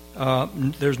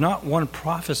 there's not one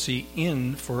prophecy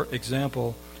in, for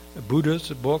example, Buddha's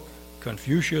book,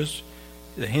 Confucius,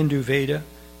 the Hindu Veda,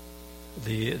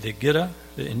 the Gita,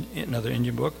 another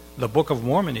Indian book, the Book of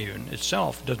Mormon even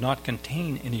itself does not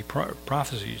contain any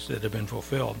prophecies that have been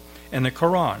fulfilled, and the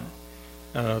Quran,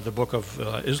 the Book of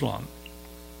Islam.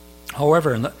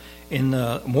 However, in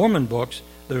the Mormon books,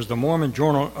 there's the Mormon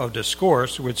Journal of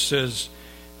Discourse, which says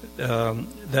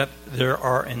that there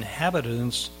are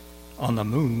inhabitants on the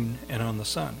moon and on the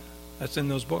sun. That's in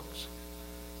those books.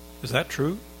 Is that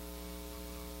true?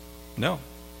 No.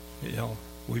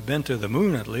 We've been to the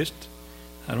moon at least.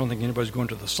 I don't think anybody's going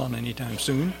to the sun anytime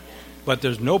soon. But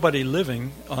there's nobody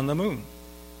living on the moon.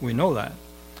 We know that.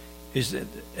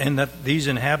 And that these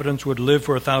inhabitants would live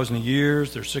for 1,000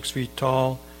 years. They're 6 feet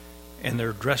tall, and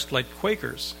they're dressed like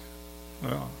Quakers.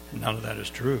 Well, none of that is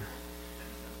true.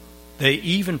 They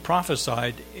even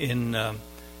prophesied in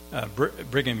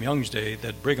Brigham Young's day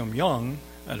that Brigham Young,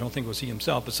 I don't think it was he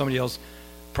himself, but somebody else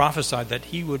prophesied that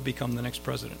he would become the next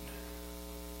president.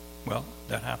 Well,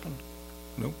 that happened?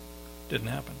 No, didn't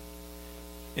happen.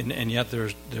 And yet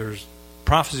there's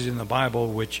prophecies in the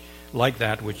Bible which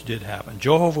did happen.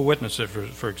 Jehovah's Witnesses,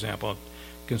 for example,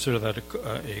 consider that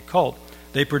a cult.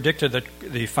 They predicted that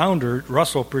the founder,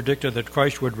 Russell, predicted that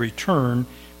Christ would return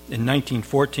in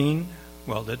 1914.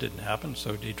 Well, that didn't happen.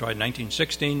 So he tried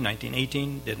 1916,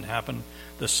 1918, didn't happen.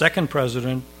 The second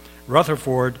president,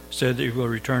 Rutherford, said that he will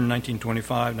return in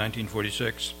 1925,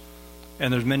 1946.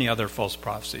 And there's many other false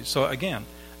prophecies. So again,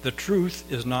 the truth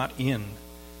is not in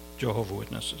Jehovah's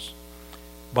Witnesses.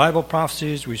 Bible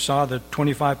prophecies, we saw that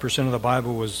 25% of the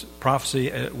Bible was prophecy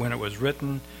when it was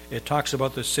written. It talks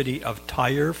about the city of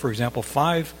Tyre, for example,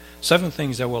 7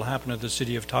 things that will happen at the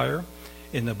city of Tyre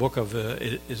in the book of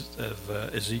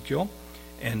Ezekiel,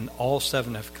 and all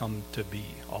 7 have come to be,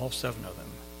 all 7 of them.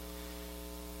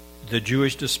 The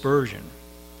Jewish dispersion,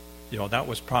 that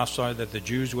was prophesied that the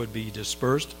Jews would be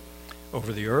dispersed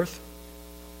over the earth.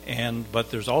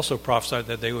 But there's also prophesied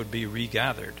that they would be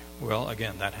regathered. Well,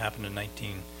 again, that happened in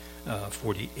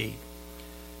 1948.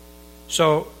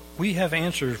 So we have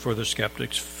answers for the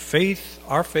skeptics.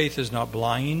 Our faith is not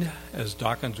blind, as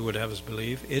Dawkins would have us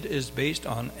believe. It is based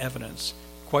on evidence,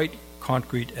 quite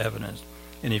concrete evidence.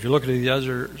 And if you look at the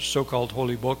other so-called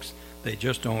holy books, they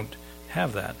just don't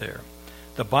have that there.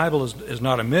 The Bible is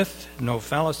not a myth, no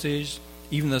fallacies.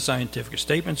 Even the scientific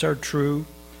statements are true.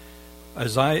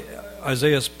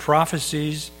 Isaiah's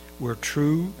prophecies were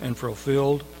true and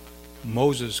fulfilled.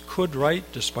 Moses could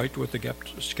write, despite what the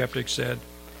skeptics said,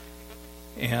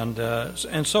 and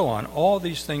so on. All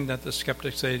these things that the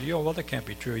skeptics say, well, that can't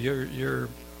be true. You're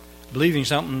believing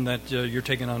something that you're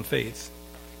taking on faith.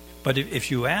 But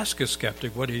if you ask a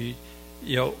skeptic, what do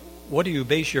you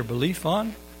base your belief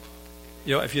on?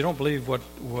 If you don't believe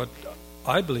what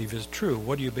I believe is true,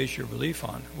 what do you base your belief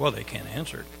on? Well, they can't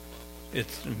answer it.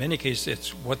 In many cases, it's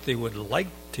what they would like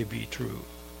to be true.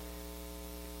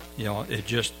 It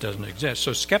just doesn't exist.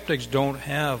 So skeptics don't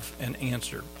have an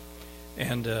answer.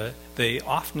 And they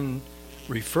often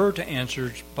refer to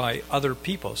answers by other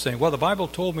people, saying, well, the Bible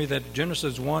told me that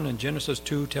Genesis 1 and Genesis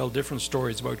 2 tell different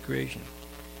stories about creation.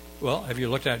 Well, have you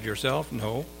looked at it yourself?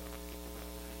 No.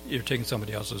 You're taking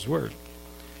somebody else's word.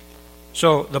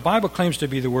 So the Bible claims to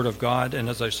be the Word of God, and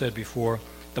as I said before,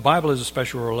 the Bible is a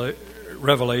special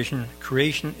revelation.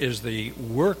 Creation is the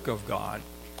work of God.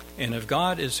 And if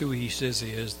God is who He says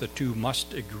He is, the two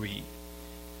must agree.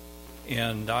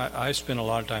 And I spend a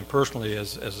lot of time personally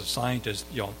as a scientist,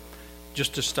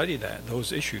 just to study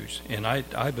those issues. And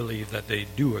I believe that they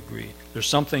do agree. There's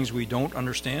some things we don't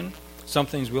understand, some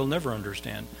things we'll never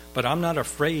understand. But I'm not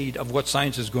afraid of what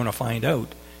science is going to find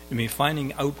out. I mean,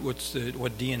 finding out what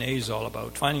DNA is all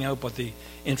about, finding out what the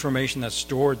information that's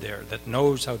stored there, that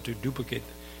knows how to duplicate,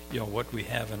 what we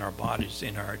have in our bodies,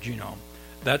 in our genome.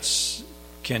 That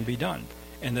can be done.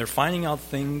 And they're finding out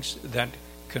things that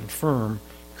confirm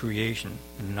creation,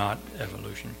 not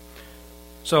evolution.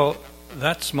 So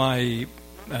that's my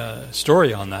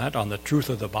story on that, on the truth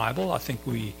of the Bible. I think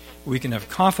we can have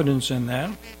confidence in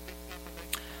that.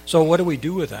 So what do we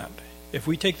do with that? If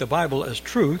we take the Bible as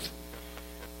truth,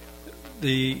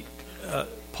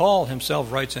 Paul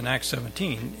himself writes in Acts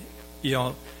 17,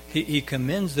 he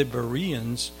commends the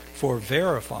Bereans for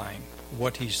verifying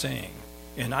what he's saying.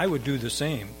 And I would do the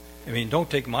same. I mean, don't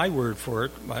take my word for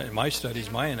it, my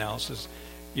studies, my analysis.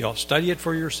 Study it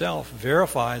for yourself.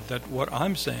 Verify that what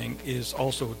I'm saying is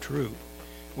also true.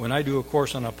 When I do a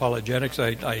course on apologetics,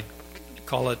 I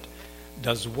call it,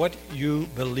 does what you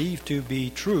believe to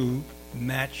be true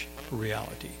match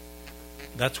reality?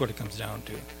 That's what it comes down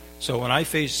to. So when I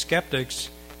face skeptics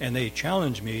and they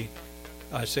challenge me,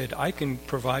 I said, I can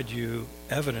provide you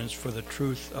evidence for the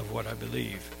truth of what I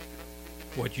believe.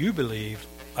 What you believe,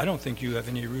 I don't think you have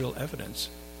any real evidence.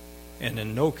 And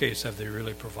in no case have they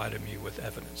really provided me with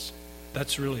evidence.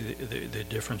 That's really the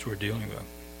difference we're dealing with.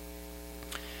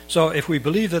 So if we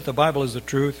believe that the Bible is the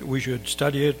truth, we should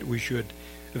study it, we should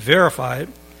verify it,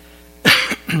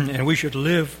 and we should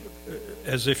live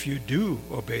as if you do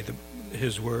obey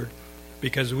His word,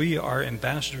 because we are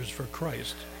ambassadors for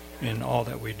Christ in all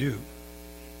that we do.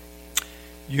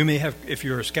 You may have, if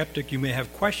you're a skeptic, you may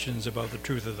have questions about the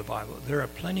truth of the Bible. There are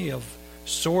plenty of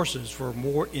sources for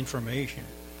more information,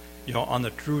 on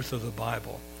the truth of the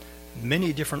Bible.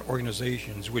 Many different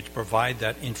organizations which provide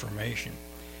that information.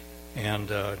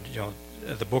 And,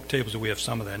 at the book tables we have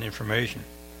some of that information.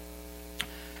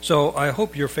 So I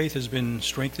hope your faith has been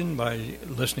strengthened by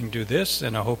listening to this,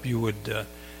 and I hope you would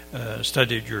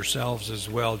study it yourselves as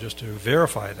well, just to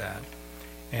verify that.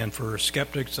 And for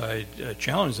skeptics, I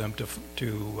challenge them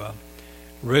to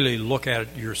really look at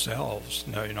it yourselves.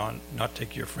 Now, not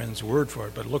take your friend's word for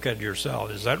it, but look at it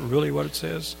yourself. Is that really what it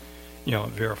says?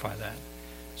 Verify that.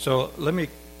 So let me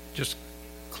just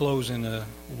close in a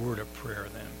word of prayer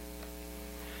then.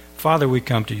 Father, we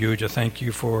come to you to thank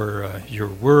you for your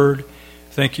word.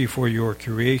 Thank you for your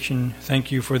creation.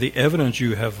 Thank you for the evidence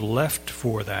you have left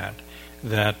for that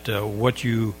what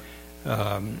you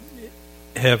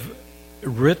have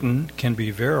written can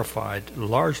be verified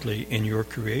largely in your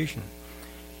creation.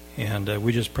 And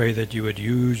we just pray that you would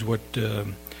use what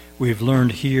we've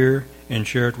learned here and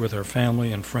share it with our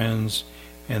family and friends,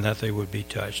 and that they would be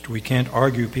touched. We can't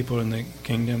argue people in the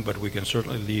kingdom, but we can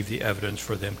certainly leave the evidence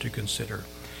for them to consider.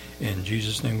 In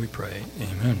Jesus' name we pray.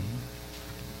 Amen.